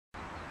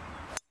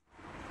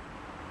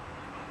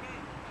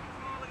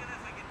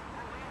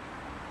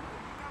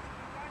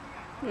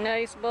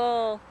Nice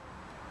ball.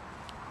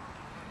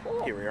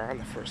 Oh. Here we are on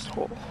the first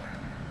hole.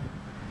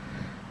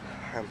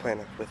 I'm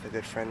playing with a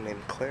good friend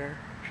named Claire.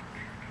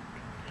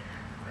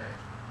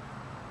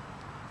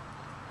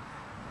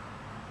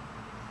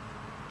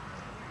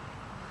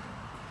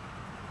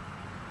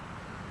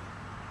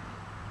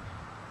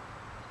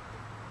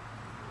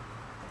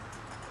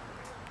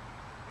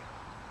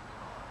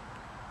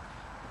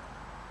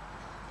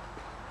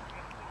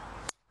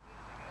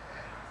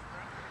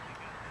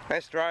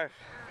 Nice drive.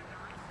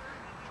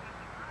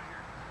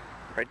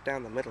 Right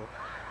down the middle.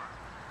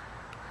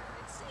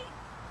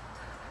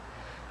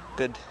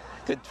 Good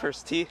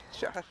first tee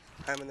shot.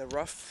 I'm in the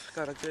rough.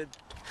 Got a good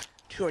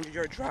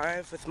 200-yard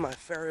drive with my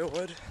fairway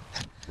wood.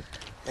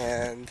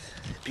 And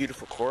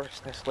beautiful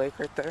course. Nice lake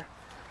right there.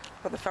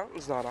 But the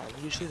fountain's not on.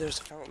 Usually there's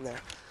a fountain there.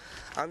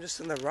 I'm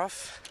just in the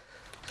rough.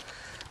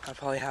 I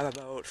probably have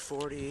about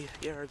 40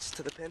 yards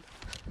to the pin.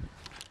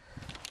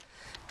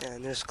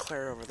 And there's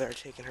Claire over there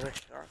taking her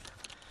shot.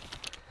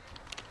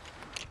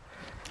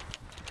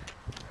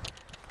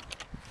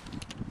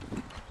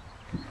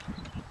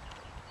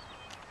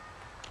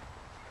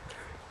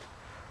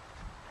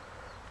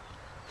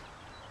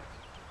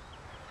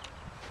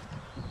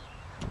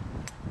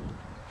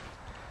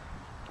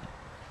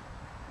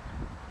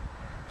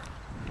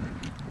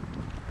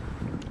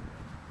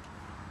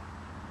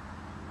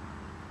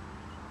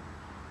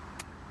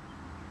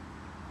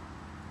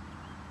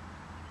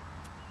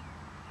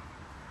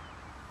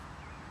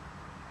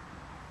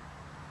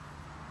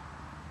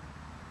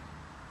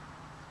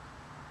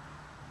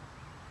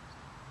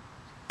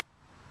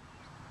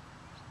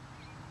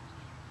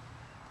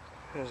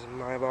 There's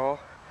my ball.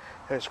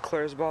 There's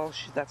Claire's ball.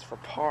 That's for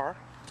par.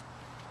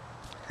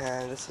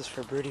 And this is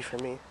for birdie for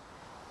me.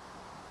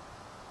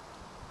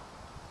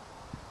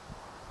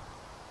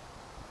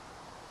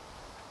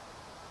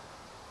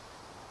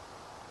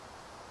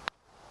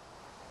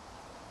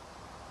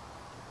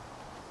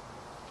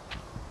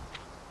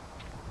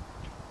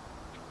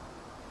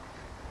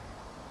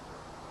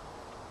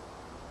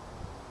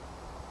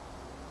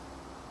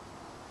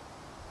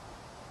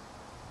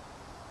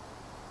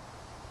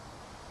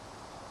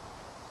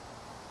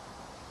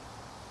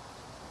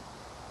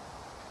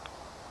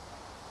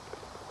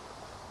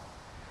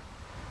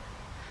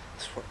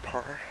 It's for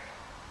par.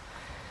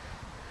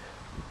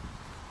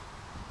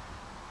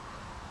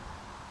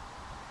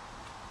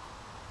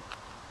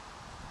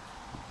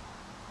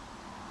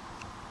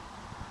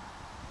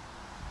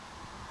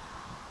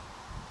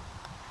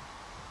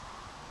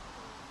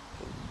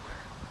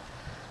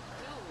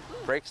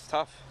 Break's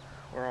tough.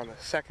 We're on the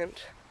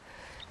second,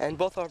 and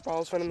both our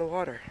balls went in the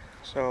water,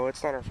 so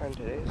it's not our friend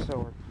today, so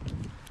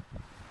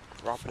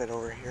we're dropping it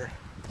over here.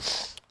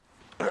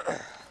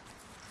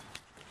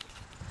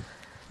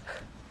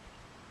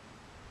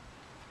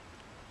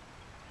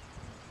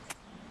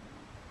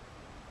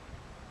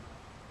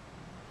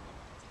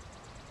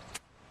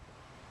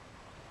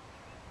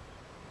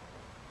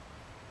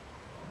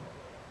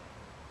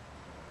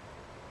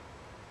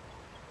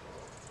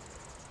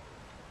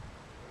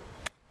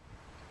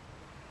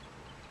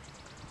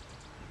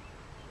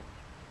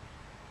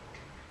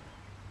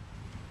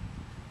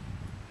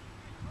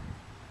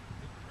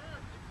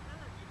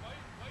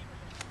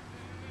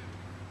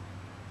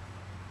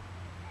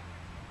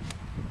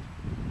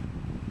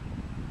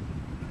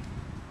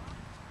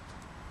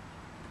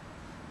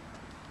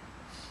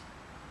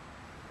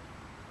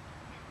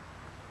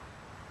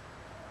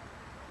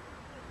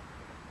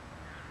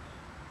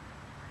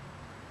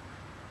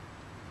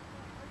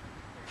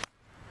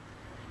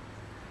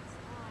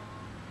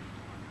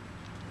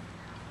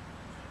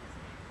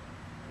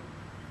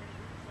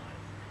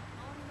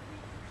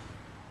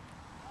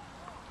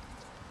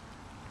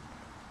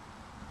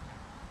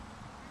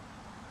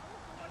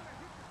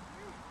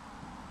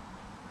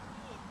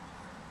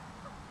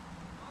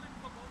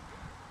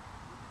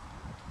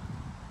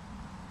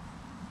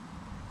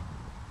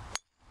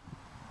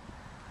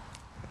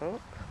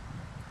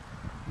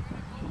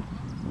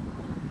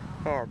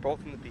 Oh, we're both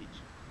in the beach.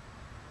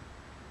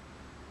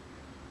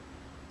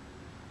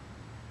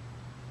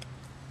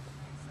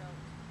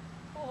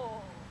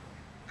 Oh.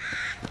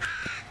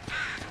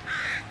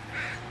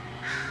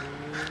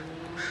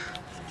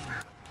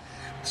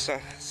 So,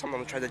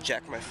 someone tried to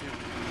jack my food.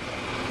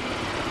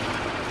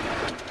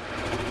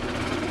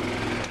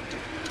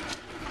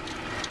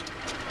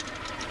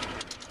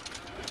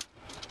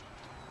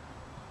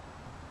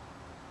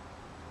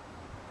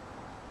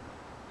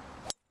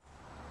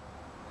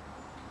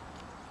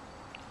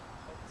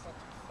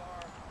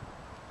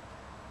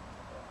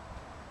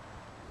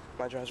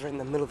 My drive's right in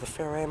the middle of the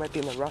fairway. I might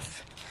be in the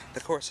rough. The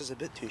course is a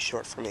bit too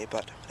short for me,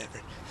 but whatever.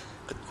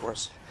 Good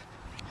course.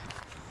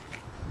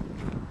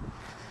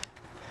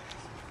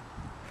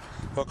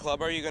 What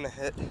club are you gonna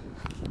hit?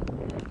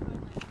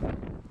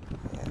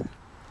 Yeah.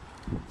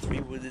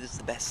 3-wood is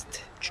the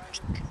best.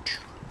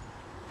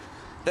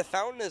 The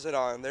fountain isn't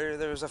on.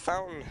 There's a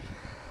fountain.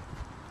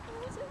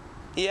 What was it?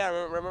 Yeah,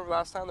 remember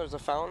last time there was a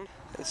fountain?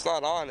 It's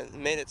not on. It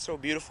made it so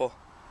beautiful.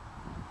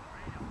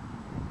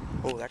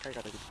 Oh, that guy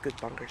got a good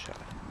bunker shot.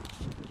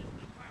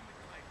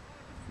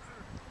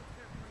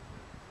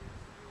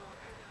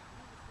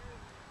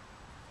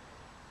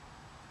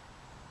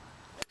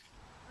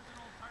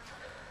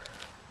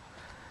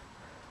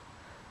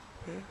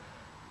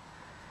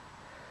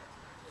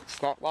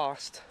 It's not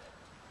lost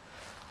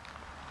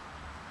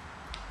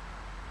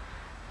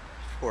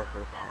for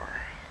her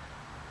par.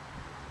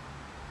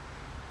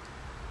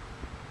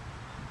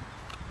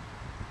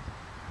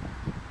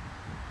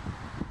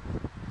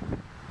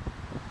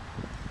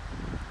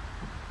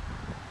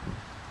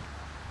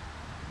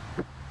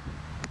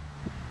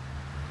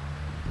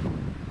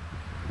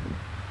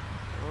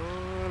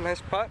 Oh,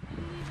 nice putt.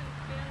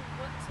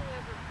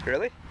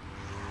 Really?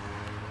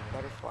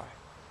 Butterfly.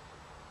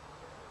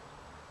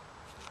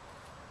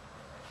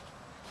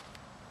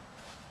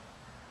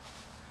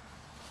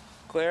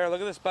 Claire,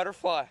 look at this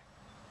butterfly.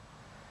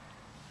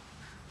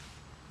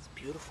 It's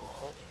beautiful.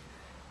 Holy.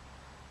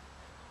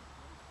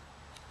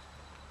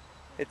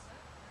 It's,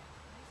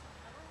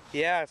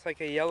 yeah, it's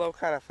like a yellow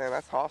kind of thing.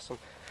 That's awesome.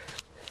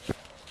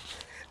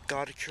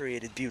 God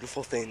created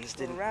beautiful things,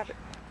 didn't rabbit?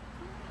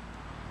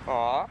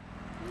 Aw.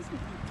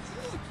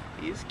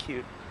 He is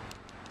cute.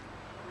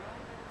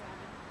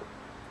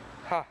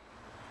 Huh.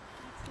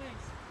 That's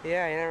nice.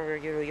 Yeah, you never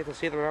really get to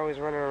see them. They're always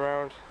running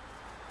around.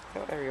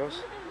 Oh, there he goes.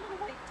 Look at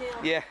little white tail.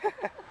 Yeah.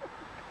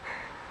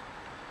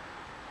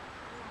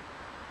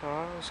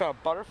 I saw a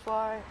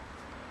butterfly,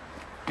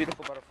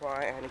 beautiful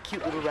butterfly, and a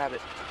cute little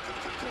rabbit.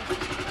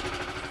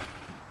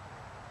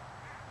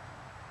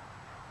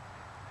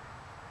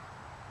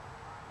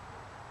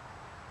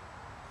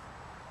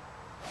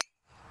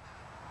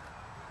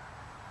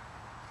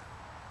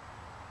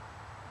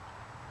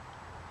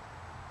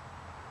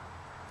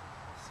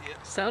 See it?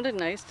 Sounded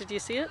nice. Did you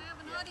see it? I have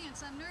an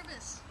audience. I'm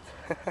nervous.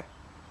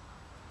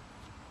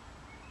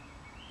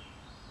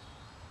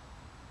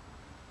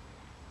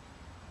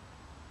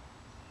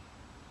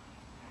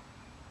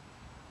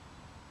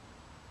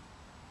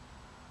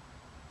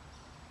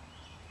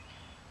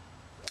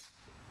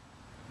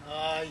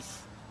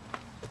 Nice.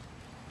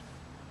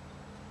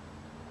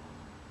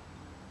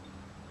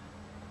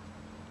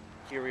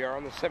 Here we are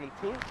on the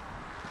 17th.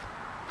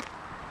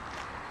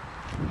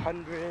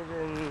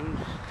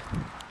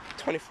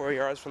 124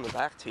 yards from the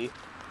back tee.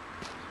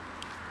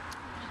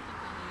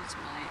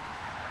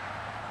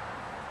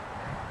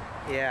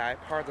 Yeah, I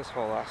parred this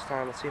hole last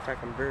time. Let's see if I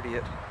can birdie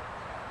it.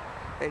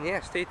 And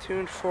yeah, stay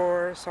tuned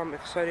for some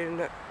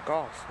exciting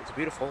golf. It's a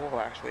beautiful hole,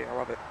 actually. I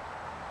love it.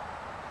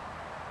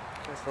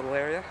 Nice little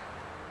area.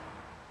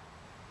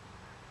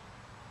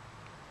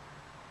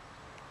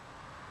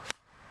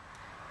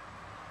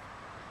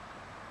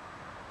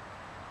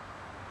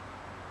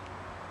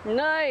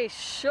 Nice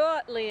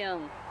shot,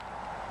 Liam.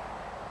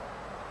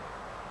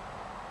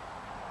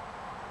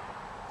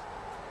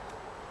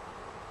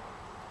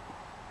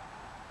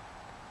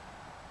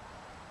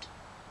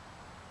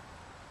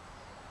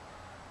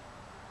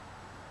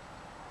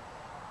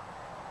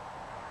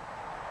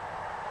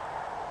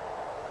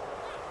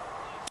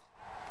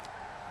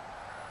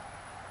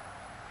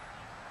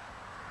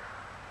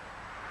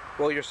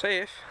 Well, you're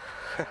safe.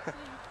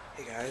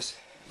 Hey guys,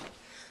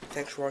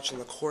 thanks for watching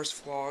the course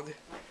vlog.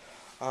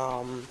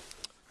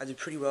 I did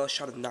pretty well. I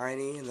shot a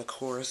 90 in the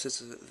course.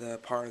 The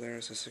par there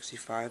is a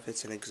 65.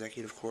 It's an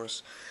executive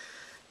course.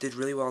 Did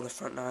really well in the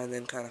front 9,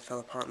 then kind of fell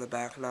apart in the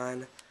back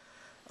 9.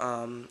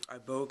 I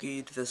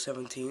bogeyed the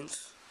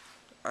 17th.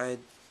 I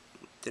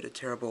did a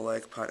terrible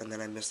leg putt, and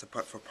then I missed the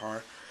putt for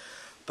par.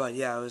 But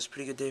yeah, it was a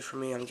pretty good day for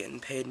me. I'm getting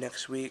paid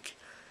next week,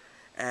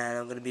 and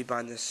I'm gonna be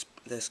buying this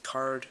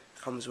card.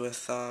 Comes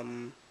with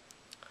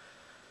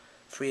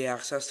free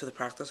access to the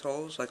practice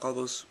holes, like all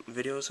those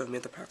videos of me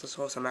at the practice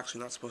holes. I'm actually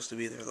not supposed to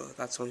be there though.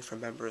 That's only for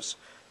members,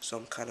 so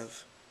I'm kind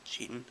of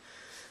cheating.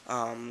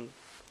 And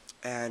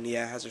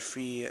yeah, it has a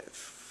free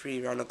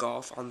round of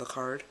golf on the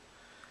card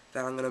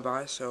that I'm gonna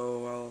buy.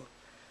 So I'll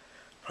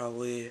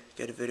probably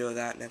get a video of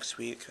that next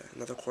week.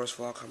 Another course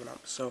vlog coming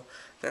up. So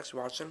thanks for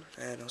watching,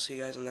 and I'll see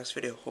you guys in the next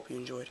video. Hope you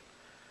enjoyed.